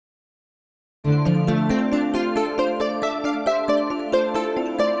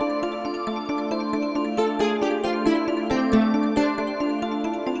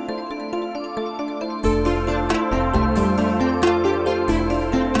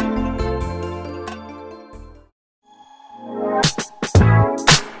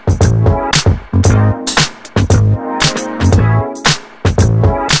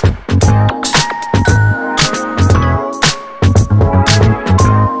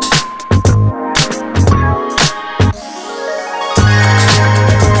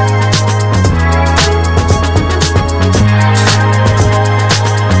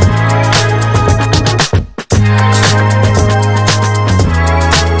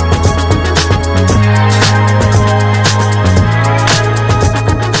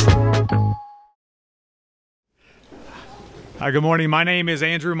Good morning. My name is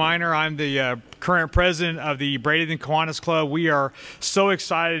Andrew Miner. I'm the current president of the Bradenton Kiwanis Club. We are so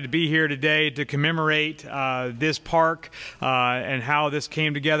excited to be here today to commemorate this park and how this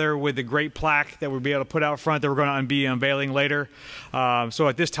came together with the great plaque that we'll be able to put out front that we're going to be unveiling later. So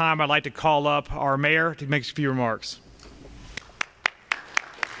at this time, I'd like to call up our mayor to make a few remarks.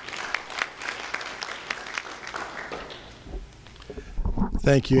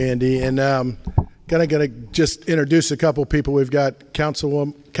 Thank you, Andy. And gonna just introduce a couple people. We've got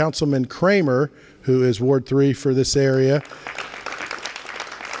Councilman Kramer, who is Ward 3 for this area,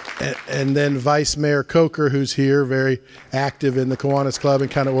 and then Vice Mayor Coker, who's here, very active in the Kiwanis Club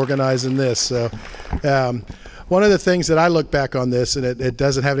and kind of organizing this. So one of the things that I look back on this, and it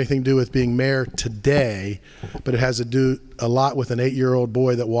doesn't have anything to do with being mayor today, but it has to do a lot with an 8-year-old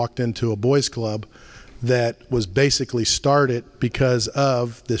boy that walked into a boys club that was basically started because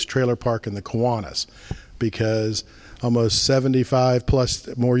of this trailer park in the Kiwanis. Because almost 75 plus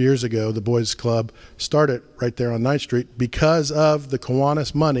more years ago, the Boys Club started right there on 9th Street because of the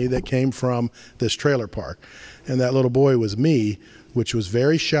Kiwanis money that came from this trailer park. And that little boy was me, which was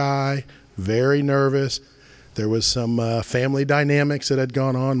very shy, very nervous. There was some family dynamics that had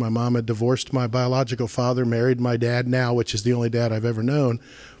gone on. My mom had divorced my biological father, married my dad now, which is the only dad I've ever known,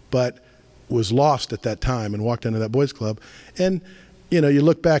 but was lost at that time and walked into that boys club. And you know, you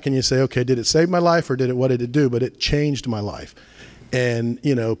look back and you say, okay, did it save my life or what did it do? But it changed my life. And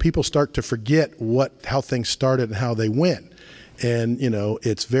you know, people start to forget how things started and how they went. And you know,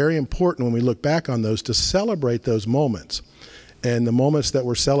 it's very important when we look back on those to celebrate those moments. And the moments that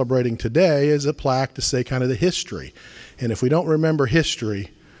we're celebrating today is a plaque to say kind of the history. And if we don't remember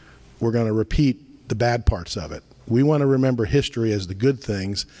history, we're going to repeat the bad parts of it. We want to remember history as the good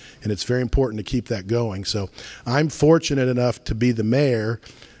things, and it's very important to keep that going. So I'm fortunate enough to be the mayor.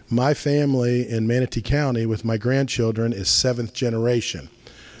 My family in Manatee County with my grandchildren is 7th generation.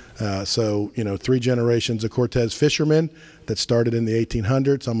 So, you know, 3 generations of Cortez fishermen that started in the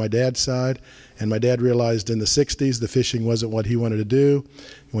 1800s on my dad's side. And my dad realized in the 60s the fishing wasn't what he wanted to do.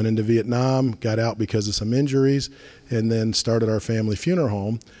 He went into Vietnam, got out because of some injuries, and then started our family funeral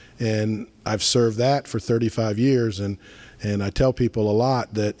home. And I've served that for 35 years. And I tell people a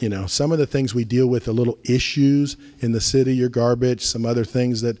lot that, you know, some of the things we deal with, the little issues in the city, your garbage, some other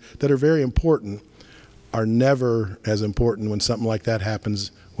things that are very important, are never as important when something like that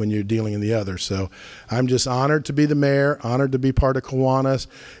happens when you're dealing in the other. So I'm just honored to be the mayor, honored to be part of Kiwanis.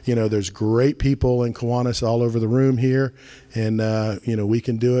 You know, there's great people in Kiwanis all over the room here, and you know, we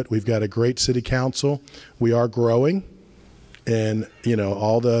can do it. We've got a great city council. We are growing. And, you know,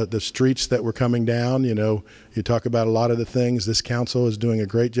 all the streets that were coming down, you know, you talk about a lot of the things. This council is doing a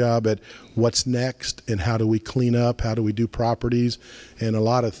great job at what's next and how do we clean up, how do we do properties, and a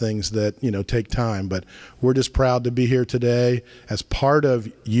lot of things that, you know, take time. But we're just proud to be here today as part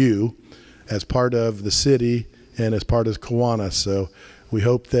of you, as part of the city, and as part of Kiwanis. So we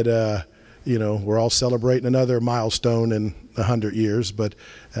hope that, you know, we're all celebrating another milestone in 100 years, but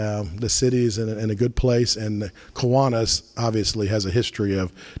the city is in a good place, and Kiwanis obviously has a history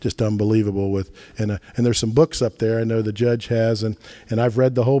of just unbelievable with, and there's some books up there I know the judge has, and I've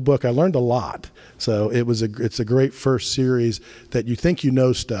read the whole book. I learned a lot. So it's a great first series that you think you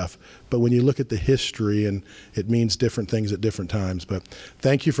know stuff, but when you look at the history, and it means different things at different times. But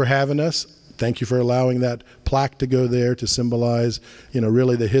thank you for having us. Thank you for allowing that plaque to go there to symbolize, you know,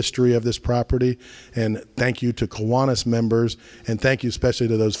 really the history of this property. And thank you to Kiwanis members, and thank you especially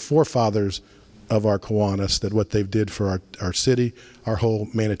to those forefathers of our Kiwanis, that what they've did for our city, our whole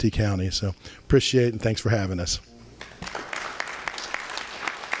Manatee County. So appreciate it, and thanks for having us.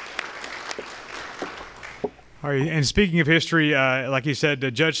 All right, and speaking of history, like you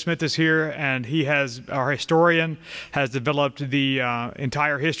said, Judge Smith is here, and our historian, has developed the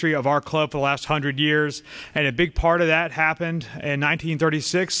entire history of our club for the last 100 years, and a big part of that happened in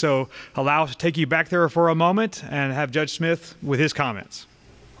 1936, so allow us to take you back there for a moment and have Judge Smith with his comments.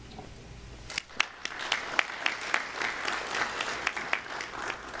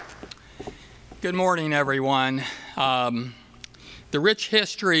 Good morning, everyone. The rich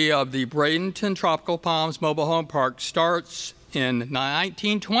history of the Bradenton Tropical Palms Mobile Home Park starts in the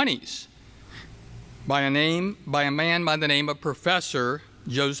 1920s by a man by the name of Professor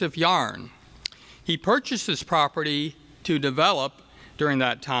Joseph Yarn. He purchased this property to develop during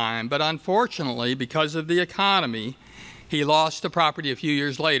that time, but unfortunately, because of the economy, he lost the property a few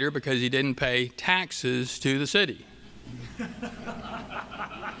years later because he didn't pay taxes to the city.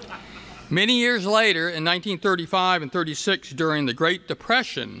 Many years later, in 1935 and 36, during the Great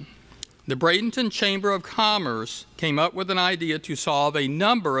Depression, the Bradenton Chamber of Commerce came up with an idea to solve a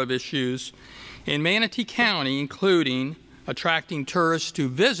number of issues in Manatee County, including attracting tourists to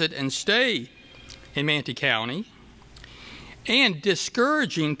visit and stay in Manatee County, and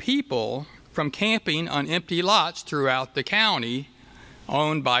discouraging people from camping on empty lots throughout the county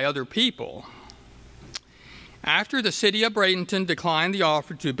owned by other people. After the city of Bradenton declined the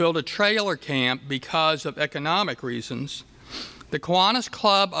offer to build a trailer camp because of economic reasons, the Kiwanis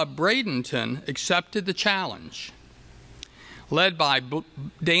Club of Bradenton accepted the challenge. Led by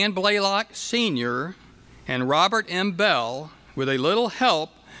Dan Blaylock Sr. and Robert M. Bell, with a little help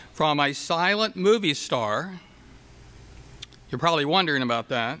from a silent movie star, you're probably wondering about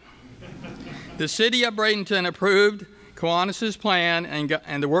that, the city of Bradenton approved Kiwanis' plan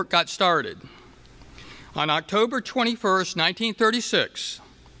and the work got started. On October 21st, 1936,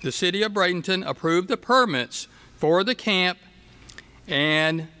 the city of Bradenton approved the permits for the camp,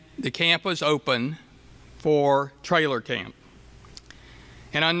 and the camp was open for trailer camp.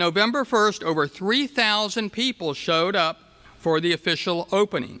 And on November 1st, over 3,000 people showed up for the official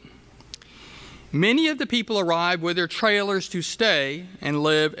opening. Many of the people arrived with their trailers to stay and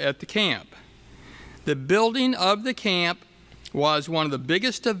live at the camp. The building of the camp was one of the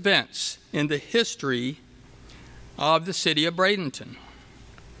biggest events in the history of the city of Bradenton.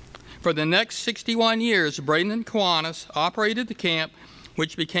 For the next 61 years, Bradenton Kiwanis operated the camp,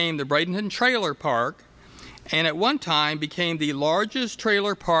 which became the Bradenton Trailer Park, and at one time became the largest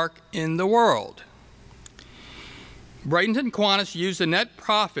trailer park in the world. Bradenton Kiwanis used the net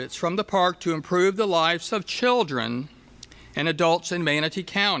profits from the park to improve the lives of children and adults in Manatee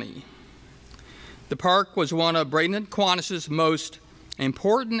County. The park was one of Bradenton Kiwanis' most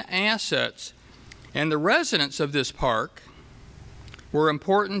important assets, and the residents of this park were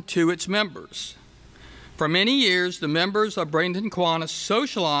important to its members. For many years, the members of Bradenton Kiwanis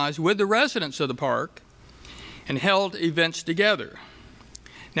socialized with the residents of the park and held events together.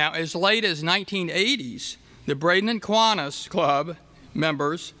 Now, as late as 1980s, the Bradenton Kiwanis Club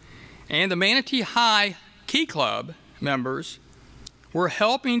members and the Manatee High Key Club members were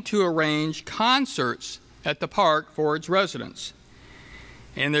helping to arrange concerts at the park for its residents.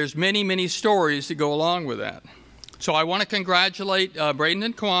 And there's many, many stories that go along with that. So I want to congratulate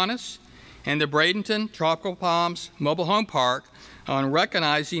Bradenton Kiwanis and the Bradenton Tropical Palms Mobile Home Park on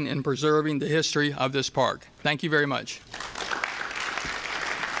recognizing and preserving the history of this park. Thank you very much.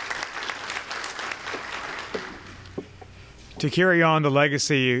 To carry on the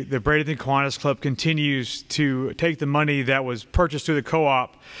legacy, the Bradenton Kiwanis Club continues to take the money that was purchased through the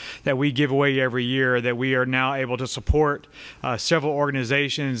co-op that we give away every year, that we are now able to support several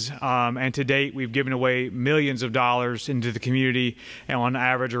organizations, and to date we've given away millions of dollars into the community, and on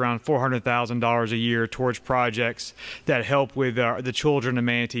average around $400,000 a year towards projects that help with the children of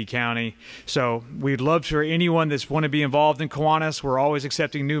Manatee County. So we'd love for anyone that's want to be involved in Kiwanis. We're always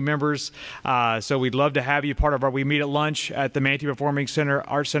accepting new members, so we'd love to have you part of our, we meet at lunch at the Manatee Performing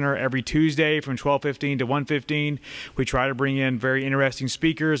Arts Center every Tuesday from 12:15 to 1:15. We try to bring in very interesting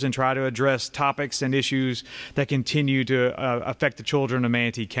speakers and try to address topics and issues that continue to affect the children of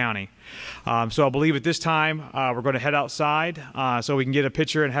Manatee County. So I believe at this time we're going to head outside so we can get a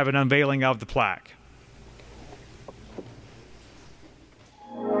picture and have an unveiling of the plaque.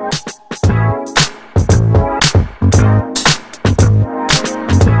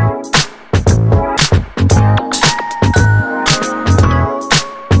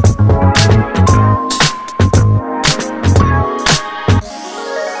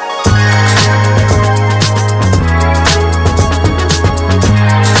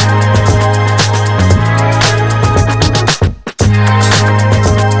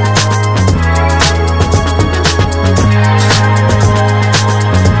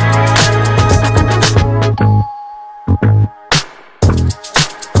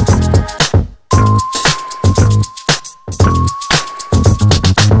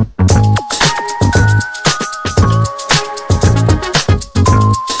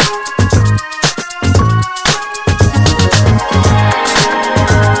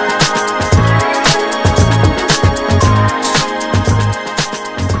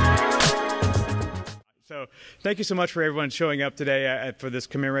 thank you so much for everyone showing up today for this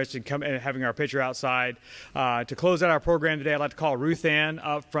commemoration and having our picture outside. To close out our program today, I'd like to call Ruth Ann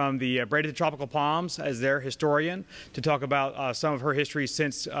up from the Bradenton Tropical Palms as their historian to talk about some of her history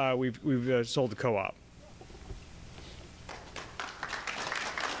since we've sold the co-op.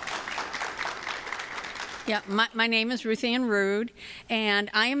 Yeah, my name is Ruth Ann Rude, and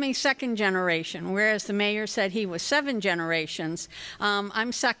I am a second generation, whereas the mayor said he was 7 generations.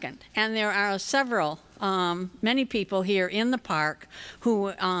 I'm second, and there are several, many people here in the park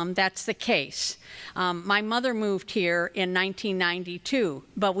who that's the case. My mother moved here in 1992,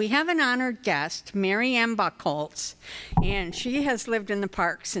 but we have an honored guest, Mary Ann Buckholtz, and she has lived in the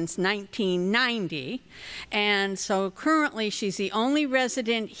park since 1990, and so currently she's the only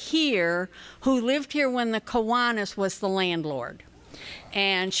resident here who lived here when the Kiwanis was the landlord,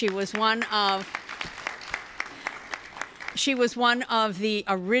 and she was one of the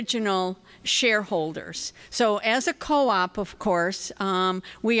original shareholders. So as a co-op, of course,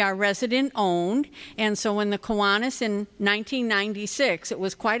 we are resident owned, and so when the Kiwanis in 1996, it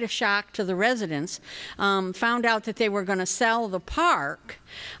was quite a shock to the residents, found out that they were going to sell the park,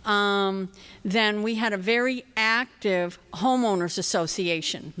 then we had a very active homeowners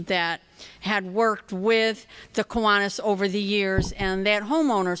association that had worked with the Kiwanis over the years, and that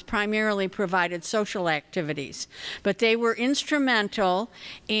homeowners primarily provided social activities. But they were instrumental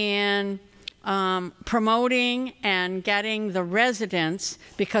in promoting and getting the residents,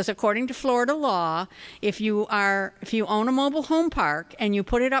 because according to Florida law, if you own a mobile home park and you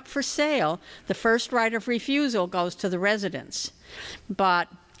put it up for sale, the first right of refusal goes to the residents. But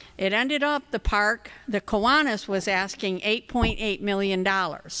it ended up the Kiwanis was asking $8.8 million.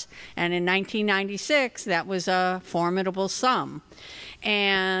 And in 1996, that was a formidable sum.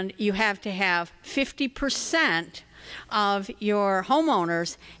 And you have to have 50% of your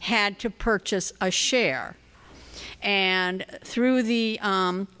homeowners had to purchase a share. And through the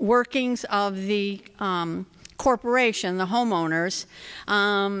workings of the corporation, the homeowners,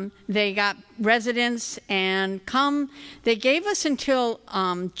 they got residents, and they gave us until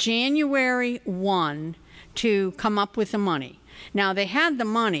January 1 to come up with the money. Now, they had the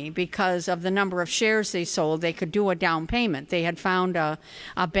money because of the number of shares they sold. They could do a down payment. They had found a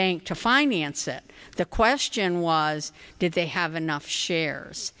bank to finance it. The question was, did they have enough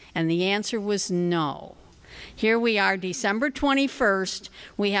shares? And the answer was no. Here we are, December 21st.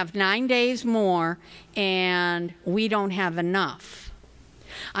 We have 9 days more, and we don't have enough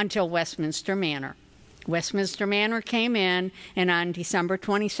until Westminster Manor. Westminster Manor came in, and on December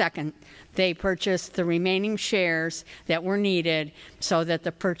 22nd, they purchased the remaining shares that were needed so that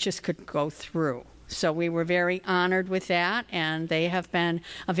the purchase could go through. So we were very honored with that, and they have been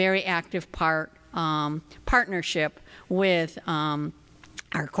a very active partnership with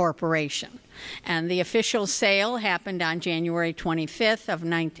our corporation. And the official sale happened on January 24th of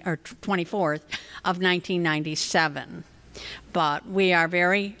 1997. But we are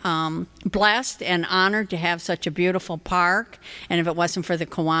very blessed and honored to have such a beautiful park. And if it wasn't for the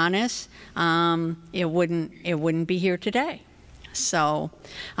Kiwanis, it wouldn't be here today. So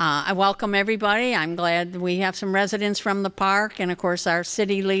I welcome everybody. I'm glad we have some residents from the park, and of course our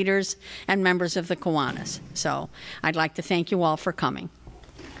city leaders and members of the Kiwanis. So I'd like to thank you all for coming.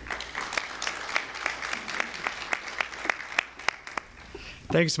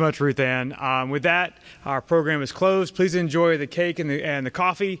 Thanks so much, Ruth Ann. With that, our program is closed. Please enjoy the cake and the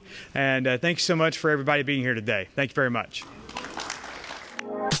coffee. And thanks so much for everybody being here today. Thank you very much.